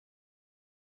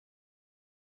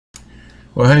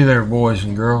Well, hey there, boys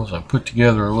and girls. I put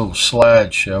together a little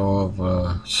slideshow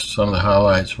of some of the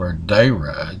highlights of our day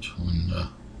rides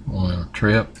on our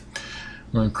trip.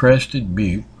 We're in Crested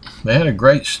Butte. They had a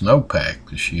great snowpack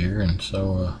this year, and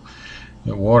so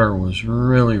the water was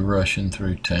really rushing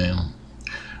through town.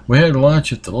 We had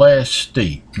lunch at the last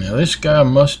steep. Now, this guy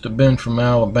must have been from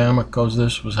Alabama because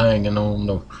this was hanging on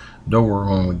the door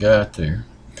when we got there.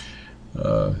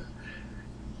 Uh,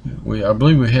 I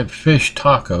believe we had fish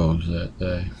tacos that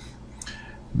day.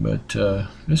 But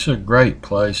this is a great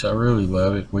place. I really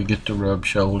love it. We get to rub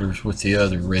shoulders with the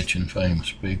other rich and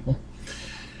famous people.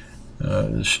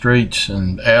 The streets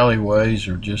and alleyways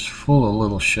are just full of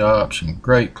little shops and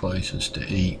great places to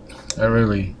eat. I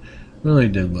really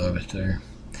do love it there.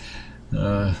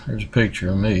 There's a picture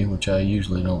of me, which I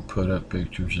usually don't put up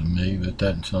pictures of me, but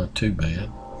that's not too bad.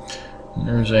 And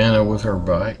there's Anna with her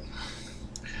bike.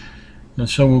 And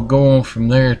so we'll go on from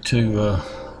there to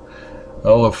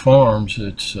Iola Farms.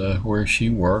 It's where she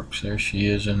works. There she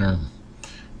is in her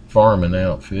farming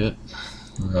outfit.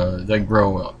 They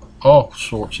grow all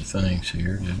sorts of things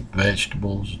here.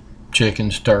 Vegetables,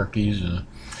 chickens, turkeys,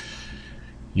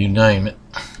 you name it.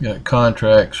 Got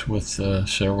contracts with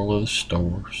several of the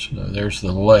stores. There's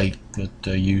the lake that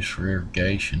they use for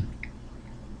irrigation.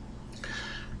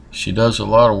 She does a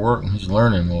lot of work and is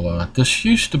learning a lot. This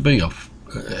used to be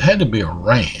it had to be a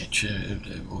ranch.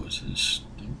 It was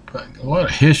a lot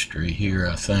of history here,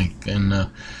 I think. And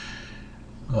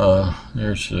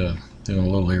there's doing a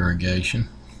little irrigation.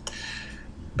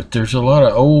 But there's a lot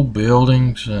of old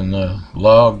buildings and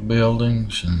log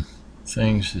buildings and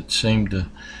things that seem to.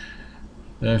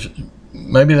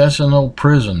 Maybe that's an old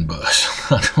prison bus.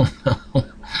 I don't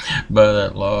know. By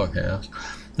that log house.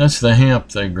 That's the hemp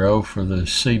they grow for the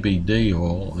CBD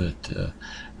oil that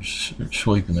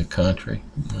sweeping the country.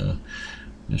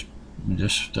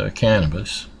 Just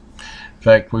cannabis. In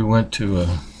fact, we went to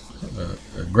a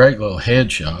great little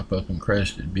head shop up in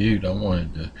Crested Butte. I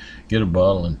wanted to get a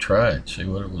bottle and try it, see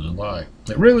what it was like.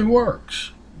 It really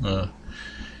works.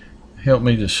 Helped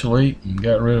me to sleep and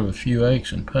got rid of a few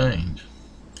aches and pains.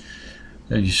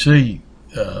 As you see,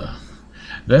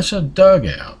 that's a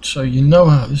dugout, so you know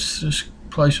how this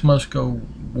place must go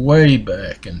way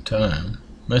back in time.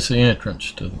 That's the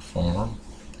entrance to the farm.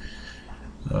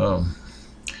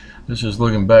 This is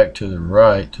looking back to the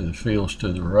right, to the fields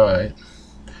to the right.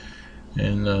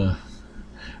 And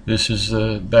this is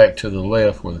back to the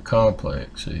left where the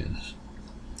complex is.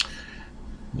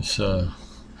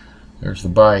 There's the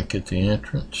bike at the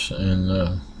entrance.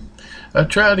 And I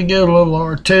tried to get a little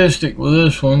artistic with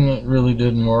this one. It really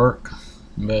didn't work.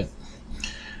 But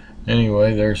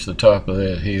anyway, there's the top of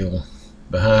that hill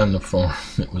behind the farm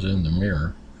that was in the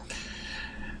mirror.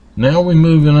 Now we're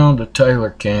moving on to Taylor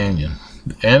Canyon.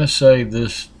 Anna saved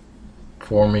this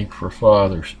for me for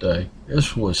Father's Day.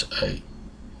 This was a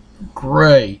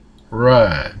great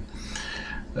ride.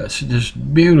 It's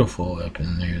just beautiful up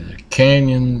in there. The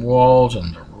canyon walls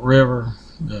and the river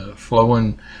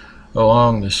flowing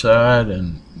along the side,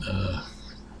 and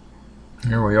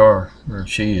here we are where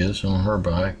she is on her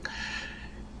bike.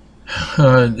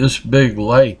 This big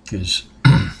lake is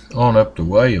on up the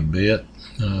way a bit,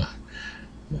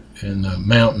 and the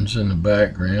mountains in the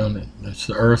background. It's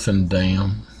the earthen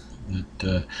dam.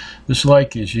 This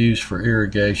lake is used for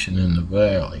irrigation in the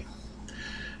valley.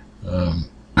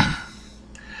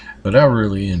 But I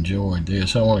really enjoyed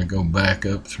this. I want to go back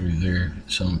up through there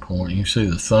at some point. You can see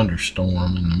the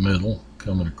thunderstorm in the middle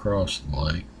coming across the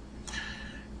lake.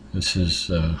 This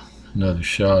is another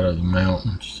shot of the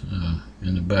mountains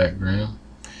in the background.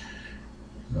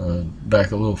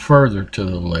 Back a little further to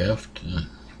the left,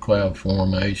 cloud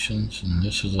formations, and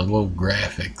this is a little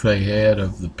graphic they had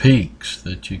of the peaks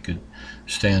that you could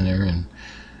stand there and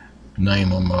name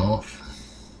them off.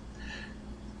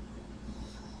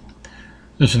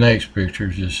 This next picture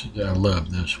is just, I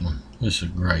love this one. This is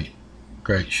a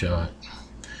great shot.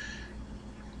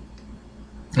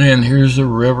 And here's the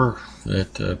river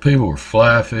that people were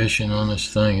fly fishing on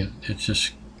this thing. It's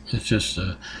just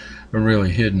a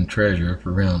really hidden treasure up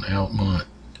around Altamont,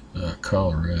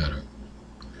 Colorado.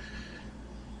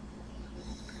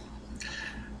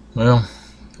 Well,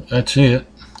 that's it.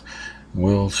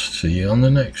 We'll see you on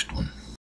the next one.